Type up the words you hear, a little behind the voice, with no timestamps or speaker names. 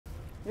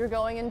You're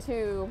going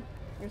into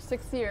your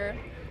 6th year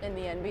in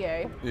the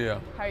NBA. Yeah.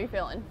 How are you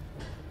feeling?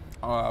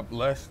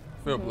 Blessed.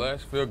 Feel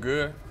blessed. Feel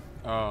good.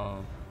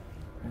 Can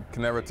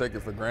never take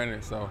it for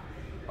granted. So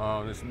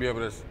just to be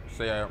able to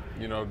say,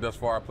 thus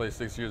far I played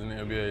 6 years in the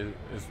NBA,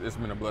 it's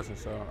been a blessing.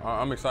 So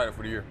I'm excited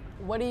for the year.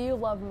 What do you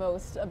love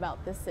most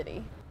about this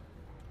city?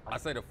 I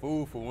say the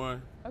food for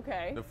one.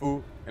 Okay. The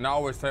food, and I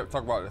always talk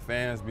about the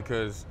fans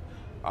because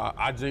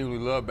I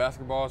genuinely love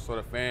basketball. So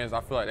the fans,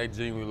 I feel like they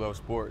genuinely love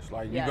sports.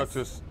 Like you go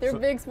to, they're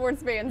big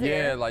sports fans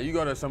here. Yeah, like you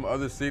go to some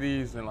other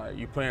cities and like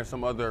you play in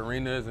some other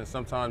arenas, and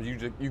sometimes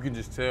you can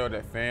just tell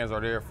that fans are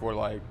there for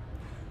like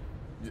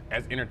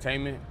as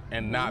entertainment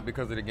and not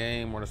because of the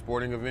game or the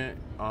sporting event.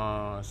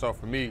 So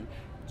for me,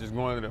 just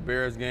going to the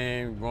Bears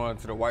game, going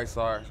to the White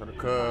Sox or the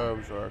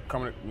Cubs, or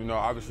coming,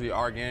 obviously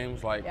our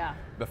games, like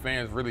the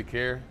fans really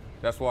care.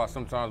 That's why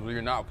sometimes when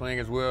you're not playing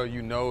as well,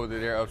 you know that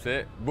they're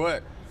upset,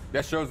 but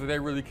that shows that they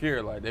really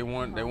care. Like they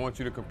want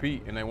you to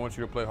compete and they want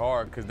you to play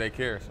hard because they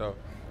care. So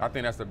I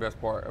think that's the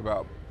best part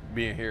about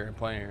being here and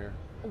playing here.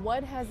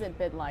 What has it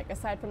been like,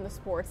 aside from the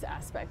sports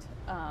aspect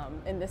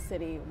in this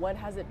city, what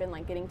has it been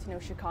like getting to know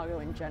Chicago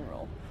in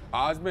general?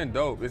 It's been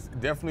dope. It's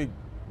definitely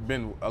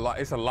been a lot.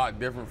 It's a lot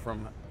different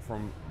from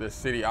the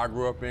city I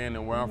grew up in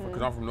and where I'm from,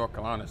 because I'm from North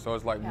Carolina. So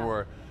it's like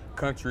more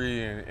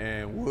country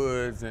and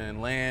woods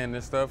and land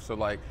and stuff. So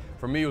like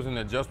for me, it was an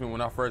adjustment when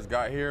I first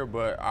got here,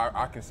 but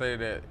I can say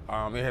that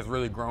it has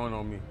really grown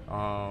on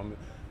me.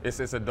 It's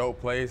a dope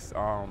place.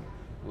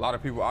 A lot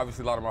of people,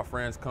 obviously a lot of my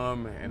friends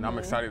come, and I'm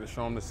excited to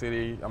show them the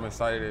city. I'm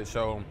excited to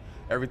show them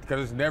everything,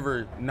 because it's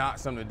never not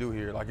something to do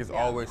here. Like it's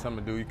always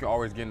something to do. You can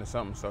always get into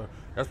something. So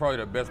that's probably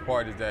the best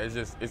part, is that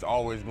it's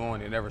always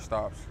going. It never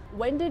stops.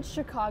 When did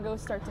Chicago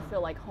start to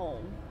feel like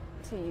home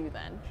to you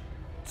then?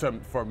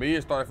 For me,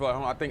 it started to feel like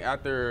home. I think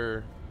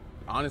after,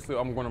 honestly,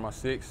 I'm going to my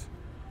 6th.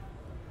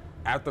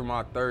 After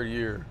my 3rd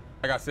year,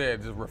 like I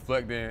said, just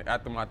reflecting,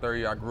 after my 3rd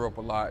year, I grew up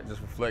a lot, just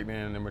reflecting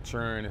and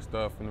maturing and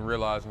stuff, and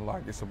realizing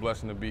like it's a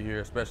blessing to be here,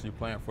 especially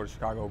playing for the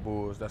Chicago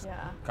Bulls. That's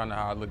kind of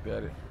how I looked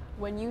at it.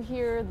 When you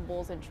hear the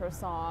Bulls intro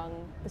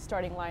song, the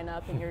starting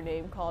lineup, and your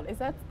name called, is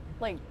that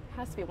like,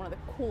 has to be one of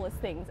the coolest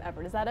things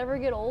ever? Does that ever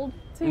get old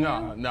to you?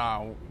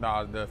 No.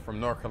 From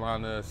North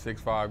Carolina,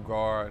 6'5"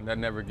 guard, that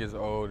never gets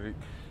old.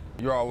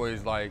 You're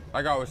always like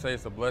I always say,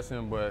 it's a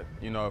blessing, but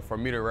for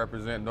me to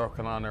represent North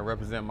Carolina,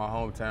 represent my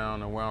hometown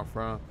and where I'm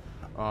from,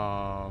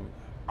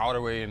 all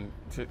the way in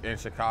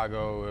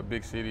Chicago, a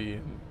big city,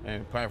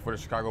 and playing for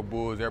the Chicago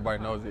Bulls,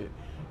 everybody knows it.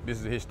 This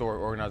is a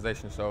historic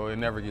organization, so it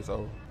never gets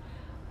old.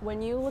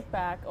 When you look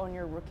back on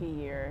your rookie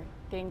year,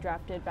 getting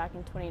drafted back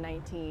in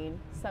 2019,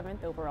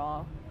 7th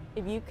overall,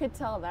 if you could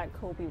tell that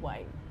Coby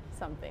White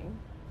something,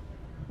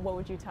 what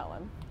would you tell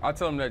him? I'd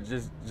tell him that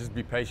just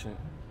be patient.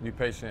 Be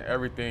patient.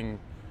 Everything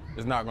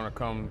is not going to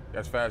come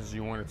as fast as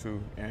you want it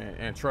to,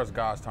 and trust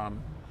God's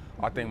timing.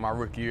 I think my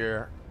rookie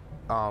year,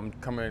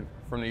 coming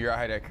from the year I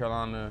had at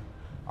Carolina,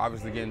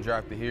 obviously getting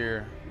drafted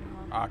here,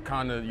 I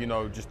kind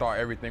of, just thought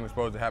everything was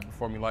supposed to happen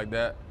for me like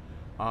that.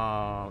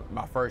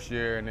 My first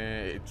year, and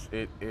then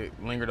it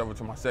lingered over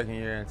to my 2nd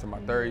year and to my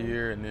 3rd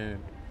year, and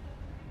then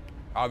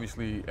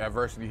obviously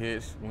adversity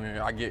hits when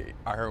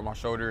I hurt my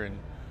shoulder, and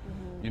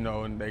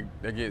and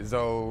they get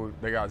Zoe,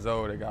 they got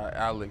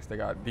Alex, they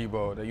got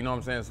Debo, you know what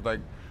I'm saying? So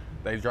like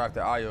they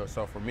drafted Ayo.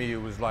 So for me,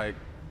 it was like,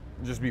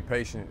 just be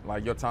patient.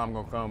 Like your time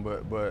gonna come,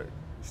 but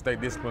stay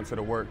disciplined to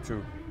the work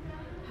too.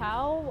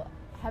 How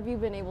have you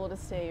been able to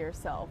stay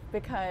yourself?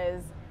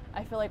 Because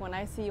I feel like when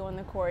I see you on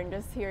the court and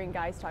just hearing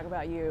guys talk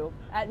about you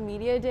at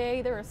media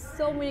day, there were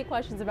so many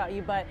questions about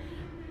you, but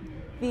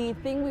the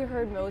thing we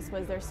heard most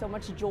was there's so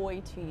much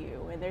joy to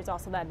you, and there's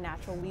also that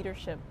natural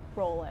leadership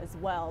role as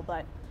well.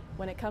 But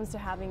when it comes to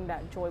having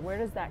that joy, where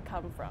does that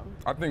come from?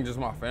 I think just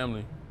my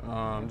family.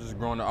 Just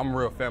growing up, I'm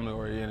real family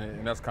oriented,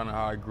 and that's kind of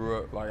how I grew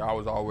up. Like I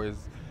was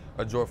always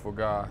a joyful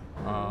guy.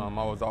 I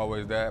was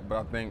always that, but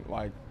I think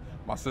like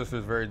my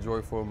sister's very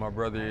joyful, my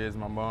brother is,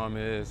 my mom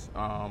is,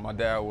 my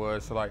dad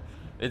was. So like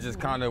it just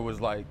kind of was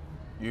like,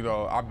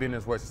 I've been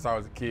this way since I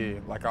was a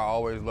kid. Like I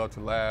always loved to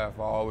laugh,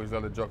 I always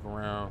loved to joke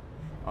around.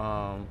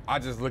 I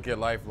just look at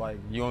life like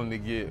you only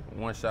get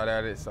one shot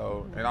at it.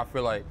 So, and I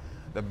feel like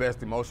the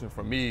best emotion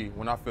for me,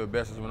 when I feel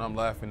best, is when I'm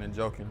laughing and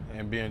joking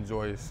and being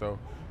joyous. So,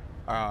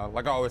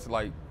 like I always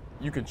like,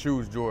 you can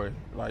choose joy.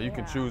 Like you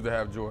can choose to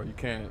have joy. You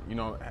can't,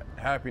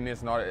 happiness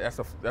and all that.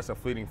 That's a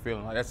fleeting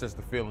feeling. Like that's just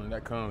the feeling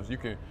that comes. You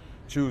can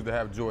choose to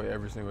have joy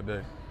every single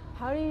day.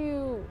 How do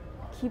you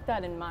keep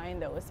that in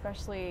mind though,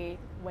 especially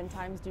when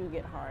times do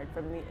get hard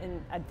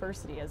in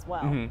adversity as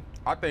well?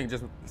 I think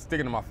just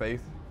sticking to my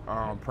faith.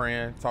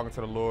 Praying, talking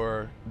to the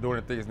Lord, doing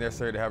the things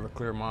necessary to have a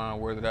clear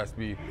mind, whether that's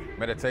be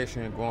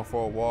meditation, going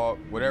for a walk,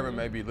 whatever it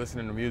may be,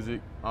 listening to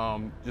music,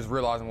 just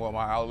realizing what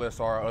my outlets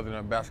are other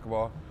than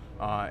basketball,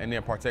 and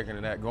then partaking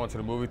in that, going to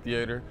the movie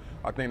theater.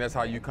 I think that's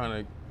how you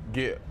kind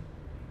of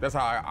that's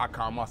how I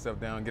calm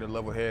myself down, get a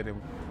level head, and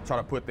try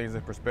to put things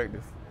in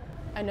perspective.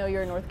 I know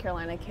you're a North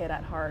Carolina kid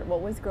at heart.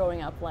 What was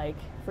growing up like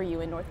for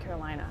you in North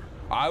Carolina?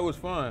 It was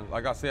fun.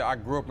 Like I said, I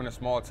grew up in a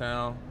small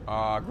town.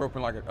 I grew up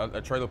in like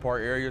a trailer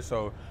park area.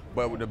 So,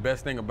 but the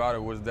best thing about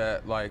it was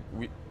that like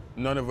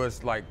none of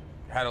us like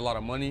had a lot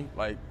of money.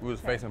 Like we was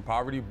facing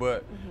poverty,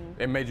 but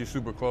it made you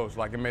super close.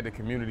 Like it made the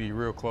community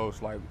real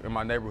close. Like in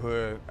my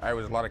neighborhood, there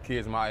was a lot of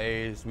kids my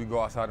age. We go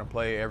outside and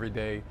play every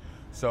day.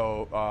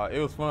 So it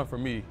was fun for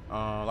me.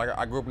 Like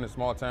I grew up in a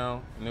small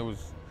town, and it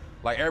was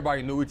like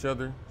everybody knew each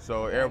other.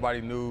 So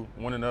everybody knew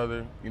one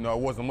another. You know,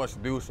 it wasn't much to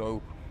do.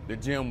 So the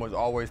gym was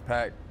always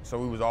packed. So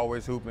we was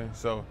always hooping.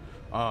 So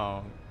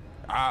I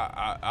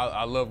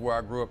love where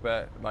I grew up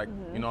at. Like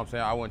you know what I'm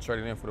saying. I wouldn't trade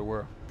it in for the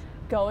world.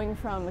 Going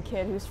from a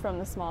kid who's from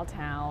the small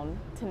town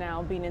to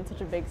now being in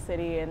such a big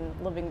city and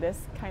living this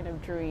kind of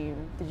dream,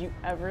 did you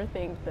ever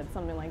think that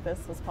something like this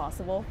was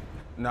possible?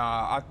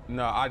 Nah,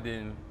 I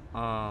didn't.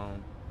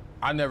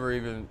 I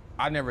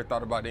never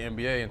thought about the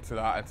NBA until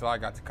I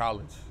got to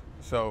college.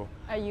 So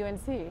at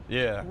UNC?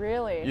 Yeah.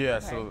 Really? Yeah.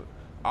 Okay. So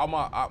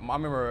I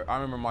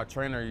remember my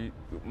trainer,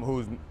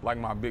 who's like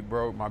my big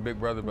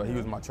brother, but he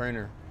was my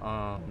trainer.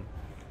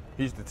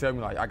 He used to tell me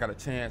like, I got a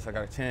chance,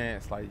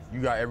 like you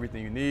got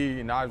everything you need,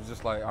 and I was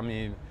just like, I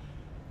mean,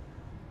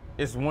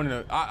 it's one in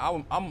a,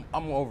 I'm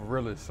an over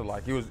realist, so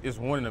like it's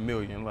 1 in a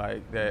million,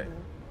 like that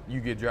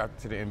you get drafted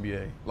to the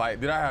NBA. Like,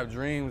 did I have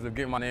dreams of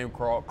getting my name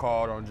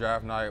called on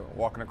draft night,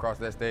 walking across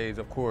that stage?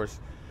 Of course,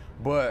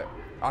 but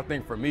I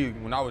think for me,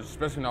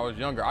 especially when I was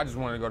younger, I just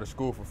wanted to go to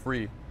school for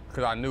free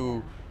because I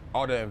knew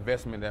all the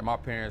investment that my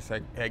parents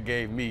had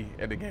gave me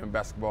at the game of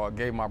basketball,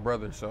 gave my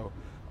brother. So.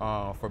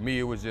 For me,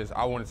 it was just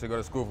I wanted to go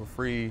to school for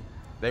free.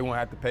 They wouldn't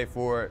have to pay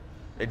for it.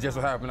 It just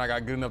so happened I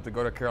got good enough to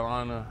go to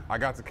Carolina. I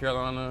got to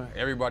Carolina.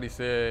 Everybody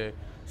said,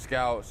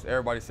 scouts,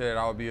 everybody said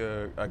I would be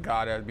a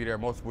guy that would be there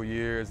multiple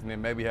years and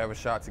then maybe have a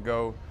shot to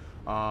go.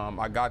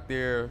 I got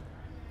there,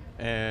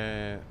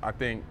 and I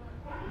think,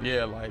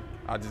 yeah, like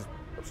I just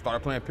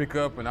started playing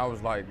pickup, and I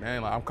was like,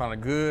 man, like, I'm kind of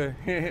good.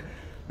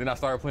 Then I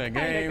started playing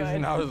games,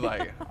 and I was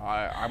like,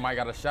 I might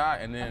got a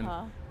shot, and then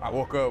I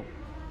woke up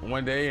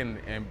one day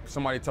and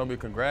somebody told me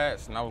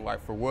congrats, and I was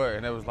like, for what?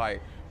 And it was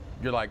like,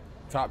 you're like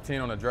top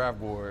 10 on the draft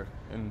board.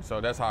 And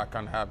so that's how it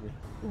kind of happened.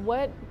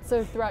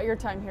 So throughout your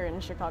time here in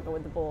Chicago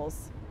with the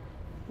Bulls,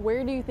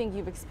 where do you think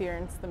you've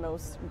experienced the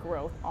most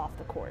growth off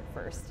the court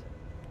first?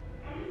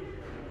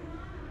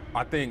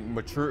 I think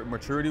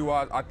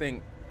maturity-wise, I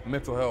think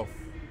mental health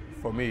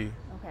for me.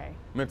 Okay.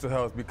 Mental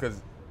health,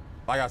 because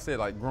like I said,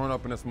 like growing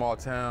up in a small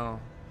town,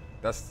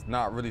 that's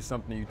not really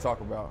something you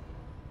talk about.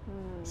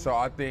 So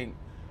I think,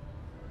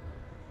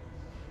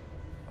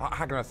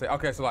 how can I say?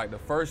 Okay, so like the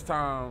first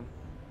time,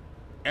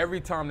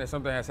 every time that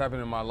something has happened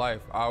in my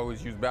life, I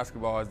always use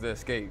basketball as the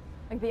escape.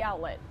 Like the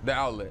outlet. The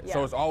outlet. Yeah.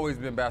 So it's always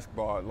been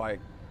basketball. Like,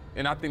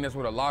 and I think that's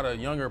what a lot of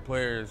younger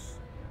players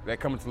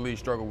that come into the league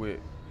struggle with.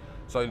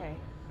 So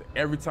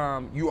every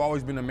time, you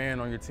always been a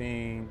man on your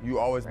team. You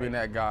always been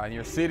that guy. In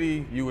your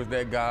city, you was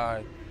that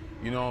guy,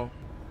 you know?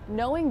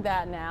 Knowing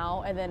that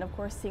now, and then of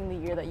course seeing the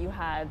year that you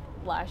had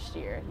last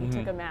year, you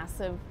took a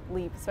massive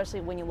leap, especially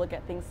when you look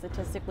at things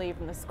statistically,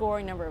 from the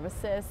scoring, number of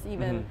assists,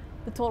 even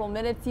the total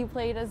minutes you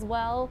played as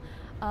well.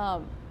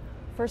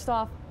 First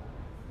off,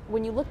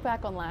 when you look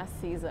back on last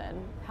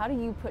season, how do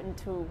you put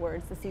into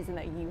words the season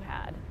that you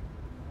had?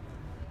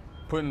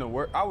 Put into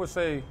work, I would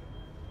say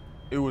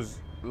it was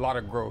a lot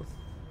of growth.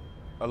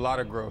 A lot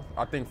of growth.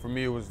 I think for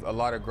me it was a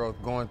lot of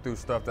growth, going through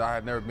stuff that I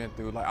had never been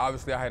through. Like,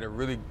 obviously I had a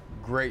really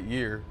great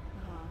year,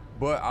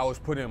 but I was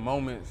put in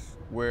moments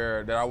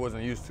that I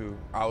wasn't used to.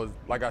 I was,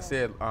 like I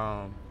said.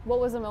 What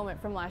was a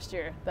moment from last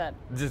year that?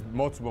 Just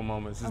multiple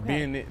moments. Just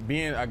being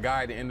a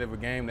guy at the end of a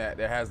game that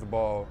has the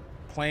ball,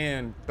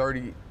 playing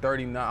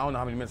 39, I don't know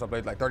how many minutes I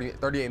played, like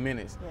 38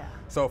 minutes. Yeah.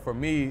 So for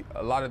me,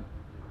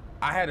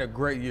 I had a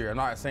great year. I'm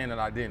not saying that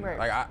I didn't. Right.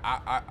 Like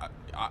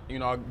I you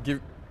know, give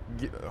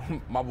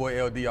my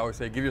boy LD always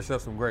say, give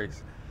yourself some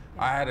grace.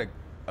 Yeah. I had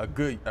a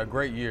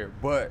great year,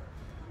 but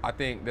I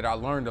think that I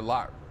learned a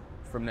lot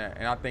from that,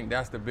 and I think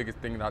that's the biggest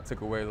thing that I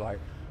took away. Like,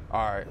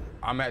 all right,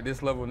 I'm at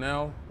this level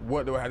now.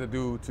 What do I have to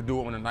do it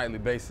on a nightly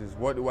basis?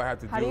 What do I have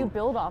to do? How do you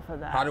build off of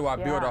that? How do I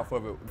build off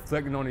of it?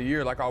 Reflecting on the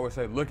year, like I always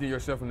say, look at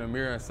yourself in the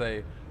mirror and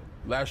say,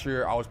 last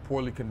year I was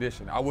poorly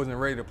conditioned. I wasn't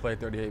ready to play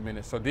 38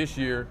 minutes. So this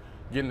year,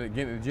 getting to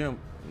the gym,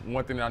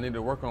 one thing that I needed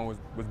to work on was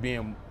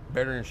being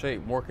better in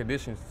shape, more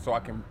conditioned, so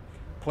I can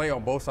play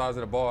on both sides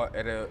of the ball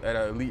at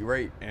an elite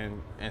rate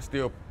and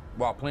still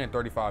while playing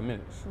 35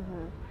 minutes.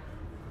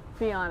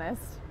 Be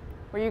honest.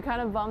 Were you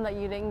kind of bummed that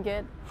you didn't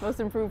get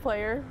Most Improved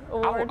Player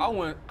award? I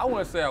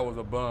wouldn't say I was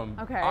a bum.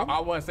 Okay. I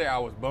wouldn't say I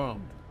was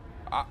bummed.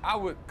 I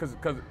would, cause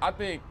I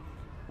think,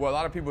 well, a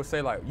lot of people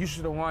say like, you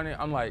should have won it.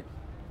 I'm like,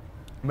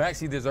 Max,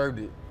 he deserved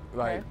it.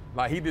 Like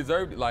he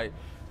deserved it. Like,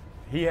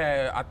 he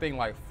had, I think,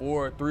 like 3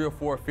 or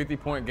 4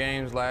 50-point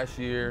games last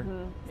year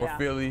for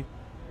Philly.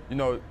 You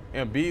know,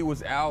 Embiid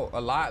was out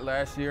a lot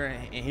last year,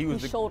 and he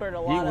was shouldered a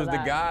lot. He was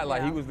the guy.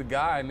 Like, he was the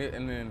guy,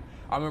 and then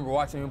I remember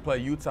watching him play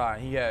Utah.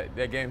 And he had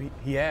that game.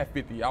 He had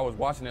 50. I was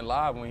watching it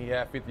live when he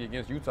had 50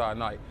 against Utah. And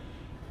like,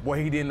 what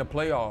he did in the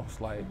playoffs,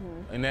 like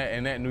in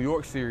that New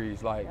York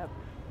series, like,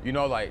 you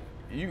know, like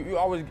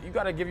you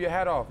gotta give your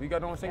hat off. You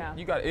gotta know what I'm saying? Yeah.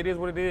 You got it is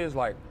what it is.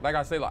 Like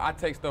I say, like I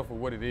take stuff for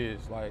what it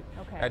is. Like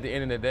at the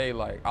end of the day,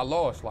 like I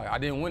lost. Like I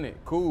didn't win it.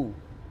 Cool.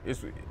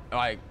 It's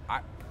like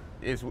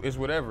it's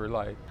whatever.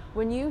 Like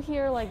when you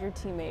hear like your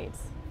teammates,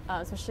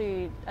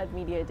 especially at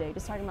media day,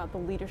 just talking about the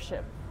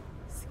leadership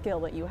skill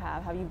that you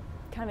have you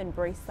kind of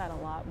embraced that a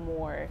lot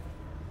more?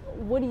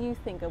 What do you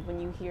think of when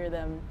you hear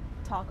them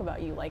talk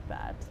about you like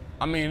that?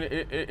 I mean,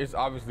 it's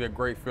obviously a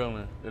great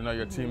feeling to know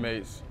your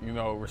teammates, you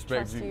know,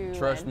 respect you,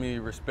 trust me,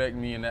 respect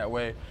me in that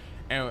way.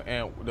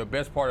 And the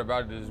best part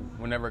about it is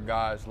whenever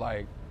guys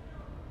like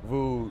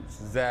Vooch,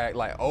 Zach,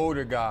 like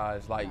older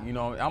guys, like, you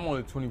know, I'm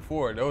only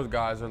 24. Those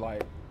guys are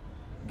like,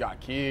 got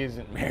kids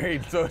and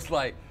married. So it's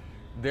like,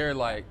 they're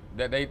like,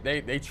 that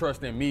they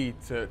trust in me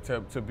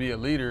to be a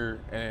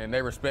leader, and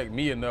they respect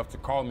me enough to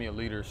call me a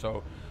leader.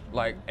 So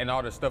like, and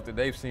all the stuff that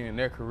they've seen in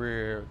their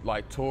career,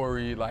 like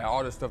Tory, like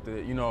all the stuff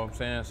that, you know what I'm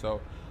saying?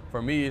 So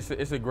for me, it's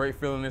a great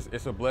feeling.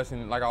 It's a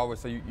blessing. Like I always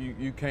say,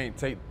 you can't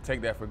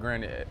take that for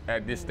granted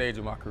at this stage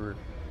of my career.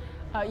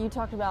 You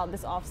talked about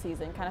this off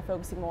season, kind of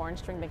focusing more on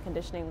strength and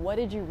conditioning. What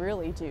did you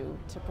really do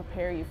to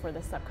prepare you for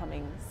this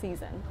upcoming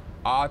season?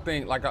 I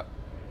think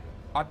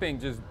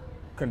just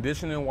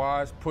conditioning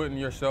wise, putting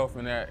yourself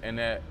in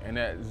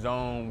that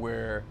zone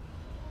where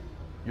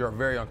you're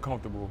very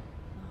uncomfortable.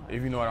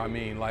 If you know what I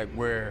mean, like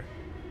where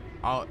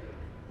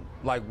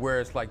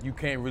it's like you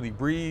can't really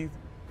breathe,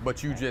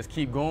 but you just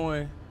keep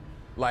going.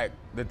 Like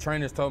the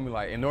trainers told me,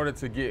 like in order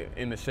to get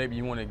in the shape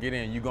you want to get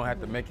in, you're gonna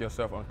have to make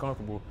yourself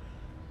uncomfortable.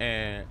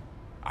 And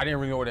I didn't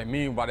really know what they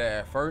mean by that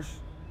at first,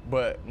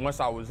 but once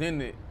I was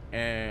in it,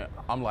 and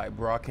I'm like,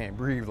 bro, I can't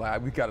breathe. Like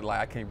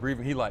I can't breathe.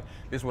 And he like,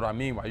 this is what I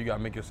mean by you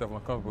gotta make yourself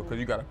uncomfortable, because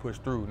you gotta push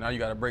through. Now you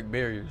gotta break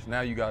barriers.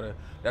 Now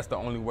that's the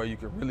only way you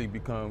can really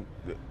become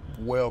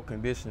well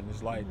conditioned.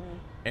 It's like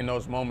in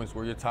those moments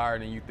where you're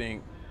tired and you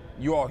think,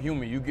 you all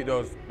human, you get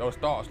those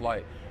thoughts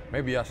like,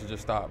 maybe I should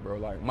just stop, bro.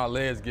 Like my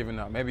leg's giving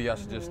up. Maybe I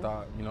should just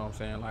stop. You know what I'm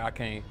saying?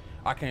 Like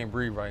I can't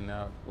breathe right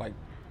now. Like,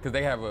 cause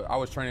I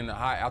was training in a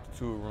high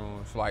altitude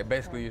room. So like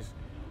basically it's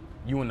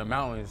you in the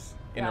mountains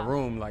in a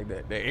room like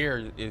that. The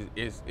air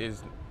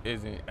is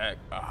at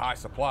a high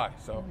supply.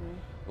 So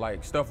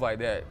like stuff like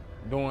that.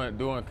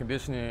 Doing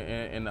conditioning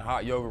in the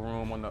hot yoga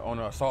room on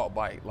the assault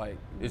bike. Like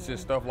it's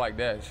just stuff like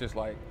that. It's just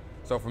like,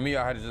 so for me,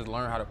 I had to just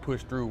learn how to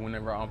push through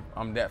whenever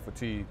I'm that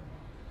fatigued.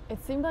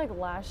 It seemed like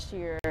last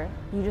year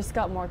you just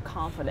got more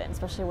confident,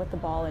 especially with the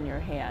ball in your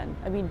hand.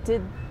 I mean,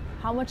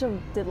 how much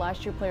did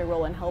last year play a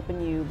role in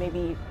helping you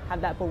maybe have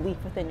that belief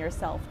within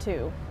yourself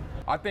too?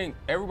 I think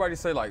everybody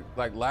say like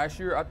last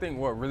year, I think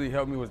what really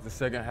helped me was the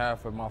second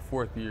half of my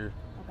fourth year.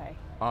 Okay.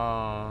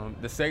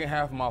 The second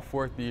half of my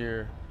fourth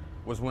year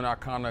was when I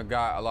kind of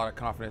got a lot of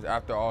confidence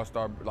after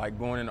All-Star, like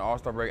going into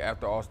All-Star break,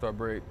 after All-Star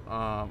break.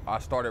 I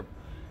started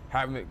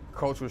having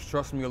coaches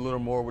trust me a little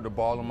more with the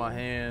ball in my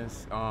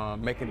hands,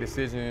 making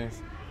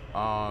decisions.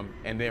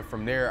 And then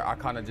from there, I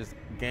kind of just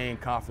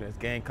gained confidence.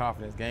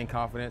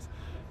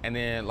 And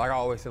then, like I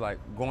always say, like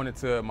going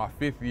into my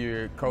fifth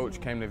year,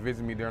 coach came to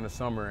visit me during the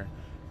summer,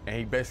 and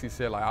he basically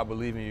said, like, I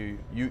believe in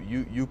you.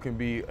 You can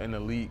be an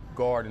elite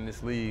guard in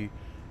this league.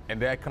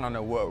 And that kind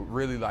of what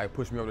really like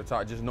pushed me over the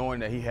top, just knowing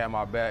that he had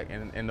my back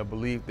and the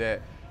belief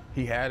that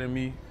he had in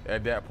me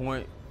at that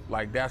point.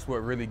 Like that's what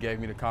really gave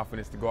me the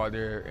confidence to go out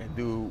there and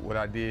do what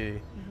I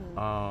did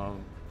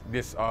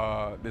this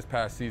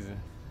past season.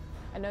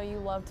 I know you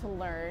love to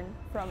learn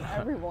from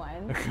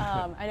everyone.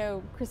 I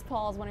know Chris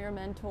Paul is one of your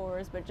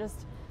mentors, but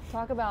just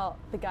talk about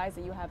the guys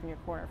that you have in your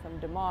corner, from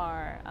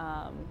DeMar,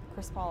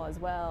 Chris Paul as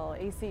well,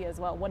 AC as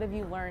well. What have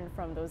you learned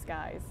from those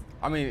guys?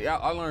 I mean,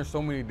 I learned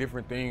so many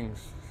different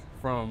things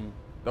from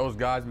those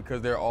guys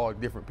because they're all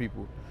different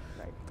people.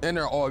 Right. And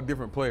they're all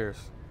different players.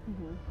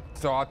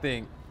 So I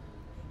think,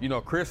 you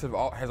know, Chris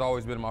has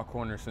always been in my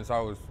corner since I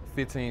was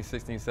 15,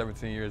 16,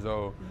 17 years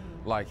old.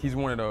 Like, he's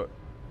one of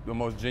the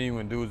most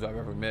genuine dudes I've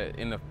ever met,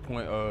 in the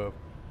point of,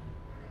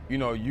 you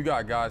know, you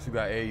got guys who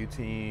got AAU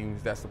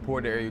teams that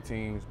support their AAU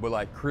teams, but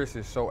like Chris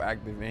is so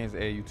active in his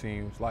AAU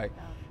teams. Like,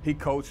 he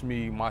coached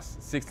me my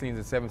 16s and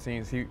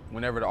 17s.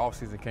 Whenever the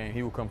offseason came,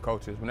 he would come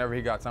coach us. Whenever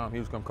he got time, he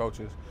would come coach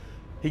us.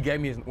 He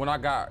gave me when I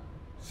got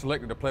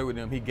selected to play with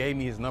him, he gave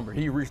me his number.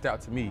 He reached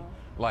out to me,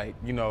 like,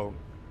 you know,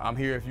 I'm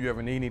here if you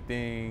ever need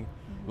anything.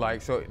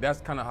 Like, so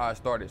that's kind of how it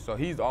started. So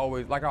he's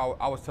always, like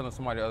I was telling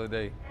somebody the other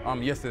day,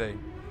 yesterday,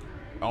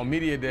 on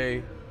media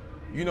day,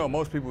 you know,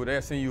 most people,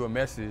 they'll send you a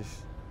message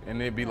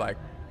and it'd be like,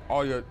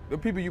 the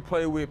people you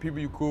play with, people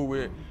you cool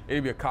with, it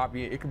could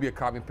be a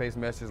copy and paste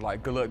message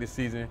like, good luck this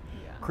season.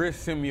 Chris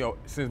sends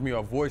me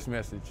a voice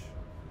message.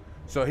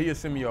 So he'll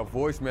send me a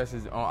voice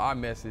message on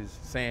iMessage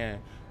saying,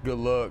 good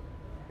luck,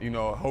 you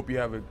know, hope you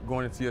have it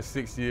going into your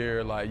 6th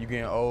year, like you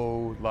getting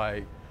old,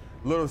 like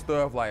little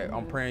stuff, like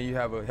I'm praying you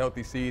have a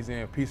healthy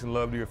season, peace and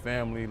love to your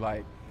family,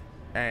 like,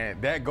 and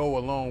that go a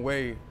long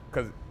way,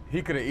 because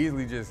he could have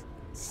easily just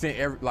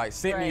sent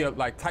me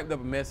typed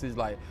up a message,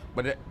 like,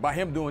 but by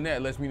him doing that,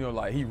 it lets me know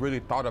like he really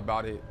thought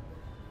about it,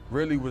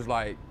 really was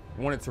like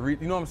wanted to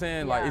read. You know what I'm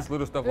saying? Like it's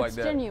little stuff like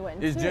that. It's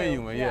genuine. It's too.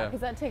 genuine, yeah.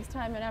 Because that takes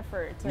time and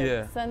effort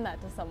to send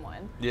that to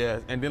someone. Yeah,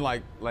 and then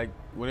like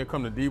when it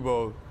comes to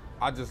Debo,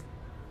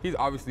 he's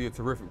obviously a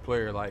terrific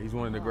player. Like he's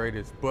one of the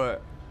greatest.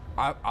 But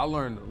I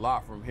learned a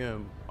lot from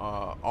him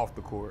off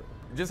the court.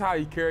 Just how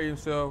he carried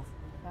himself.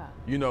 Yeah.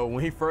 You know,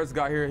 when he first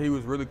got here, he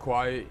was really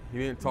quiet. He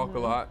didn't talk a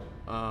lot.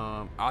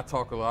 I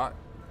talk a lot,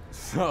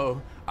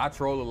 so I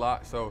troll a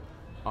lot. So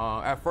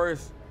at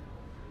first,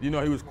 you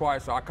know, he was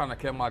quiet, so I kind of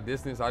kept my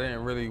distance. I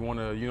didn't really want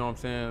to, you know what I'm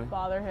saying?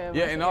 Bother him.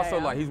 Yeah, and also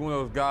like he's one of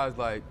those guys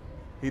like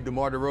he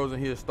DeMar DeRozan,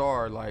 he a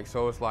star, like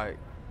so it's like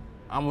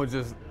I'm gonna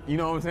just, you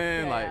know what I'm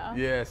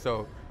saying?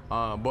 So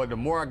but the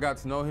more I got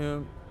to know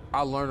him,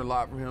 I learned a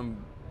lot from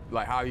him,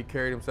 like how he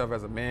carried himself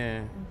as a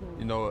man,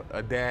 you know,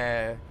 a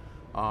dad,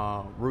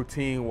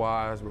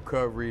 routine-wise,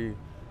 recovery,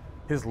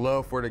 his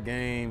love for the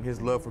game, his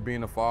love for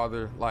being a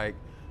father, like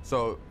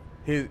so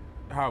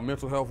how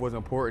mental health was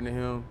important to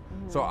him.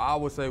 So I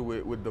would say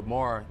with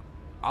DeMar,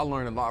 I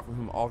learned a lot from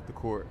him off the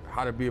court,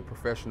 how to be a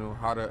professional,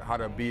 how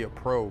to be a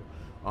pro.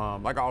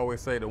 Like I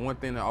always say, the one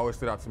thing that always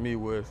stood out to me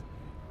was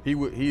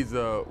he's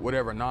a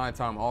whatever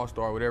 9-time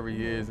All-Star, whatever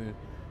he is, and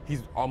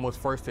he's almost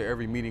first to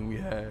every meeting we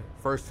had,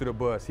 first to the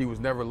bus. He was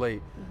never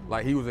late.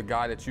 Like he was a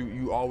guy that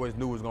you always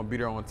knew was gonna be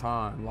there on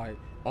time, like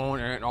on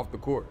and off the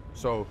court.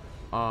 So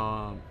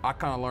I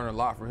kind of learned a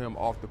lot from him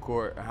off the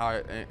court,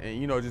 and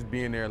you know, just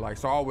being there. Like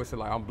so, I always say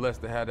like I'm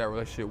blessed to have that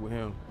relationship with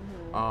him.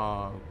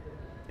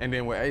 And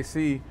then with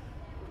AC,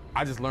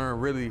 I just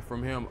learned really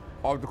from him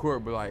off the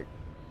court, but like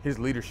his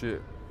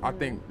leadership. I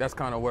think that's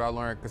kind of what I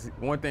learned, because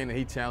one thing that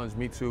he challenged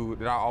me to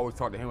that I always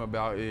talk to him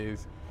about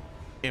is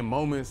in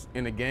moments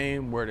in the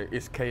game where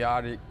it's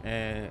chaotic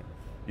and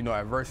you know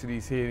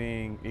adversity's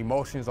hitting,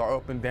 emotions are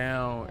up and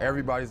down,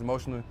 everybody's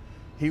emotional.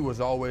 He was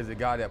always the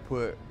guy that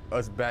put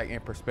us back in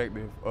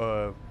perspective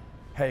of,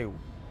 hey,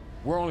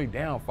 we're only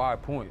down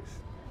 5 points.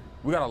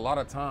 We got a lot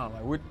of time.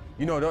 Like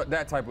you know,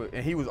 that type of,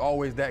 and he was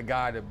always that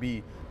guy to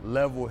be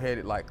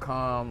level-headed, like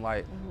calm,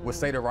 like would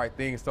say the right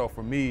thing. So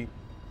for me,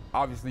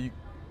 obviously,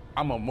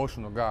 I'm an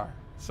emotional guy.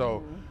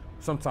 So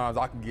sometimes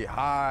I can get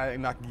high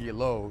and I can get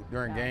low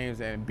during games,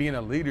 and being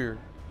a leader,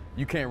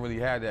 you can't really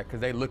have that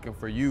because they looking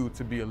for you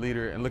to be a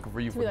leader and looking for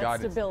you for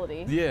guidance.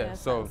 Stability. Yeah.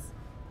 So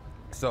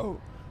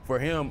for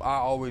him, I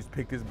always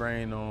picked his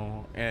brain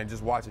on and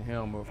just watching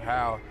him of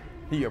how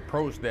he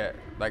approached that,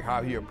 like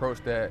how he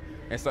approached that.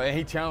 And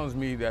he challenged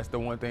me. That's the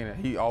one thing that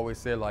he always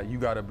said, like, you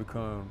got to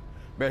become,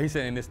 but he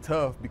said, and it's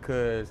tough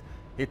because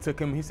he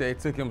said it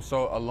took him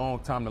a long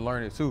time to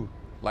learn it too.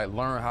 Like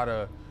learn how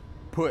to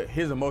put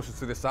his emotions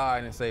to the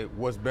side and say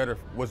what's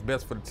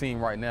best for the team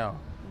right now.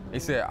 He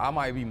said, I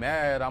might be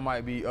mad, I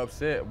might be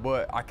upset,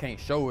 but I can't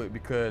show it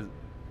because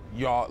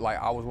y'all, like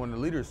I was one of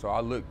the leaders, so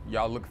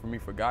y'all look for me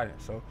for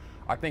guidance. So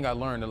I think I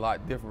learned a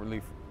lot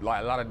differently,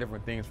 like a lot of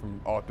different things from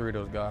all three of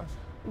those guys.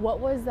 What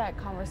was that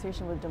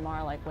conversation with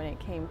DeMar like when it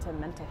came to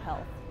mental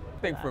health? I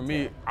think for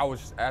me, I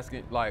was just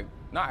asking, like,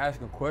 not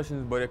asking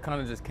questions, but it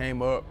kind of just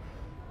came up,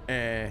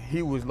 and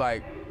he was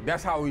like,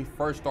 that's how we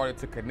first started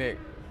to connect,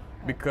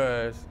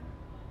 because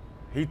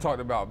he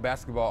talked about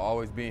basketball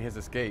always being his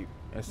escape.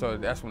 And so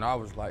that's when I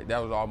was like, that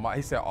was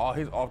he said all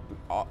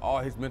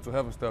his mental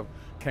health and stuff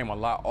came a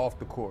lot off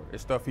the court.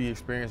 It's stuff he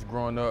experienced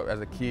growing up as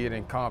a kid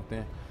in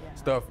Compton,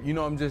 stuff, you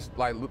know, I'm just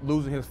like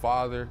losing his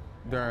father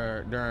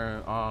during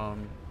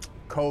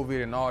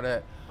COVID and all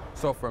that.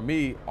 So for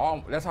me,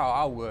 that's how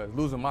I was,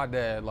 losing my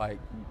dad, like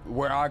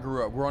where I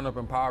grew up, growing up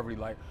in poverty,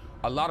 like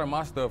a lot of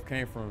my stuff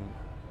came from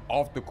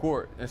off the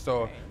court. And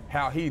so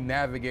how he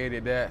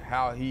navigated that,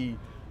 how he,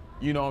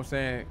 you know what I'm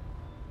saying,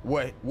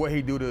 what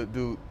he do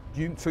to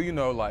you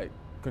know, like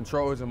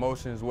control his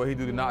emotions, what he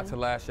do to not to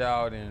lash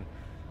out, and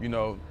you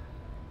know,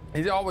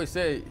 he always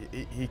said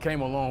he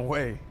came a long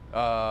way,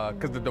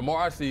 because the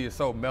DeMar I see is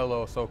so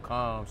mellow, so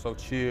calm, so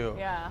chill,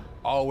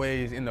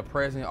 always in the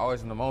present,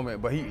 always in the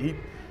moment. But he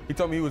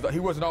told me he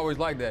wasn't always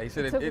like that. He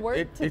said it took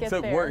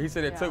work. He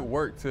said it took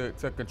work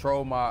to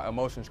control my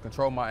emotions,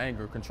 control my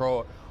anger,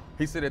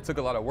 he said it took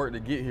a lot of work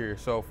to get here.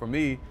 So for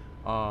me,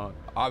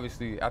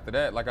 obviously after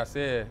that, like I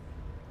said,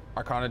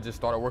 I kind of just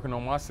started working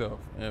on myself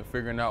and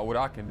figuring out what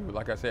I can do.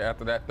 Like I said,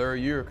 after that third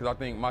year, because I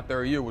think my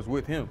third year was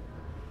with him.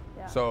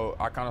 So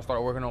I kind of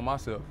started working on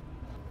myself.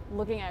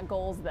 Looking at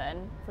goals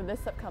then for this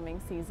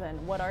upcoming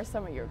season, what are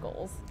some of your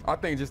goals? I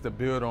think just to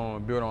build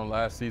on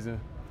last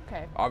season.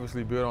 Okay.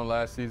 Obviously build on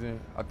last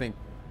season. I think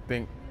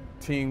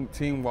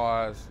team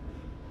wise,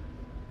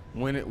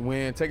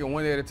 win, take it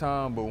one day at a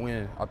time, but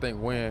win. I think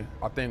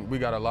we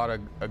got a lot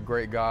of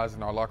great guys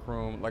in our locker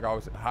room. Like I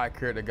was high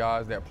character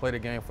guys that play the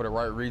game for the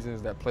right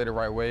reasons, that play the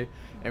right way,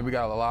 and we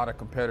got a lot of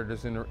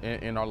competitors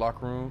in our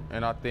locker room.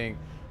 And I think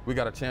we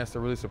got a chance to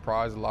really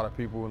surprise a lot of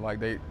people. Like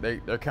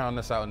they're counting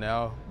us out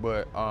now,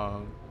 but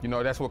you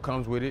know, that's what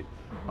comes with it.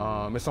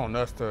 It's on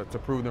us to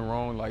prove them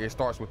wrong. Like it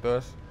starts with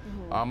us.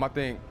 I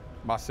think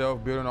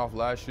myself building off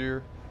last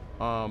year,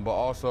 but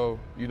also,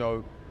 you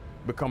know,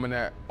 becoming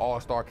that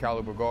all-star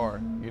caliber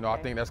guard. You know,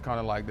 I think that's kind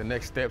of like the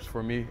next steps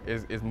for me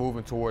is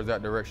moving towards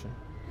that direction.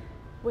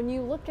 When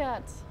you look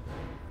at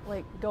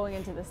like going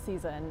into the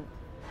season,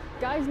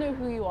 guys know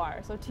who you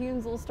are, so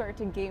teams will start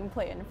to game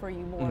plan for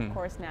you more, of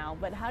course, now.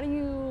 But how do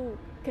you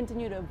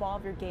continue to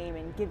evolve your game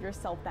and give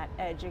yourself that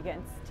edge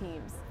against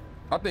teams?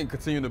 I think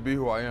continue to be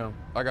who I am.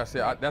 Like I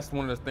said, that's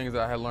one of the things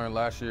that I had learned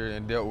last year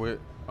and dealt with.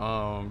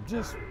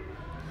 Just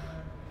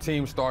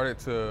teams started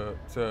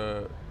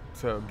to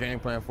game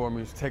plan for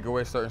me, to take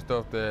away certain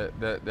stuff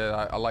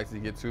that I like to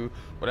get to.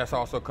 But that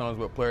also comes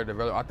with player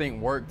development. I think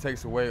work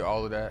takes away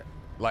all of that.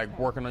 Like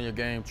working on your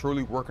game,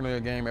 truly working on your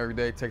game every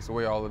day takes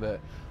away all of that.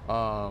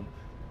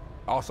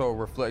 Also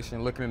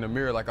reflection, looking in the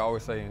mirror, like I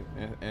always say,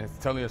 and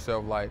telling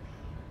yourself, like,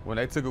 when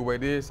they took away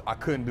this, I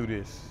couldn't do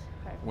this.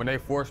 Okay. When they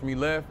forced me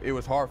left, it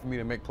was hard for me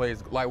to make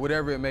plays, like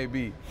whatever it may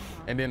be.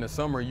 And then the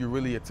summer, you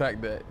really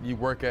attack that. You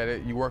work at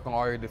it, you work on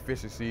all your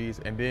deficiencies,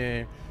 and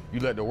then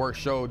you let the work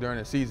show during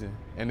the season.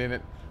 And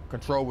then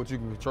control what you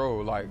can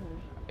control. Like,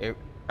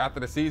 after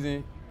the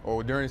season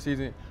or during the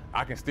season,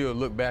 I can still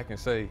look back and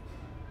say,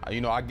 you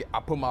know, I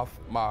put my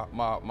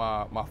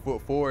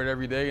foot forward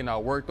every day, and I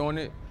worked on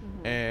it,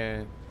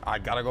 and I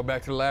gotta go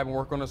back to the lab and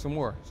work on it some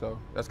more. So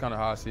that's kind of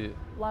how I see it.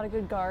 A lot of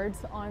good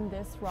guards on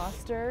this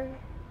roster.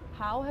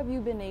 How have you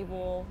been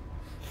able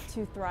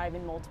to thrive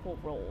in multiple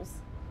roles?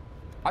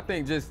 I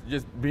think just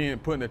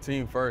putting the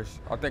team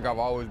first. I think I've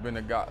always been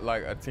a guy,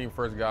 like a team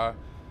first guy.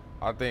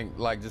 I think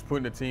like just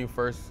putting the team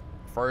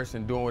first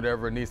and doing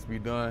whatever needs to be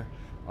done.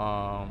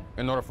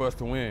 In order for us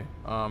to win.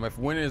 If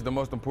winning is the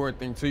most important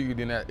thing to you,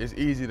 then it's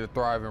easy to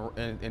thrive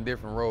in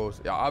different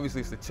roles. Yeah,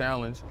 obviously, it's a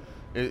challenge.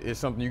 It's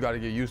something you got to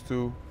get used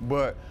to.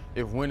 But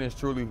if winning is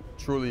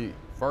truly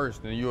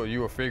first, then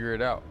you'll figure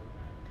it out.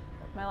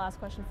 My last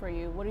question for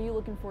you: what are you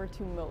looking forward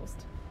to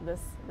most this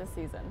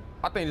season?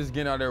 I think just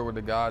getting out there with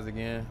the guys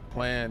again,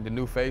 playing the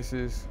new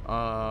faces,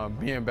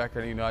 being back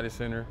at the United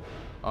Center.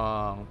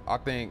 I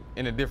think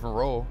in a different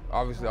role.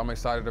 Obviously, I'm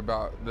excited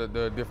about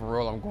the different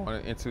role I'm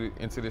going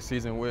into the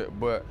season with.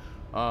 But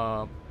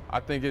I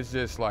think it's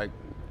just like,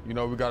 you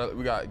know, we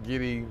got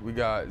Giddy, we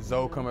got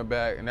Zoe coming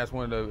back, and that's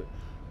one of the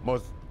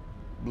most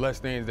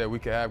blessed things that we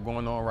could have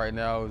going on right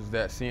now is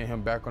that seeing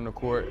him back on the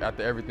court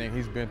after everything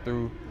he's been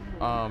through.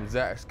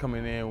 Zach's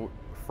coming in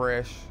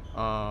fresh.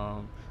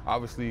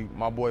 Obviously,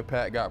 my boy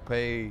Pat got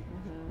paid,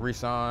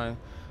 re-signed.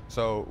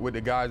 So with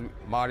the guys,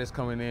 Modest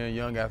coming in,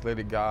 young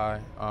athletic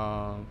guy.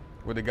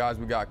 With the guys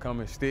we got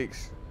coming,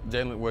 Sticks,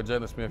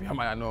 Jalen Smith. Y'all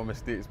might not know him as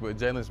Sticks, but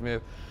Jalen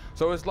Smith.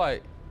 So it's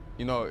like,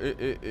 you know,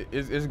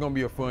 it's gonna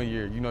be a fun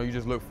year. You know, you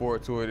just look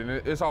forward to it, and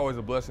it's always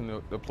a blessing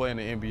to play in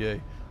the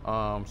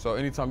NBA. So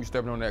anytime you're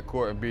stepping on that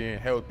court and being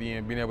healthy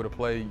and being able to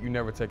play, you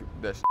never take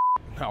the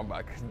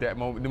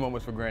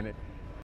moments for granted.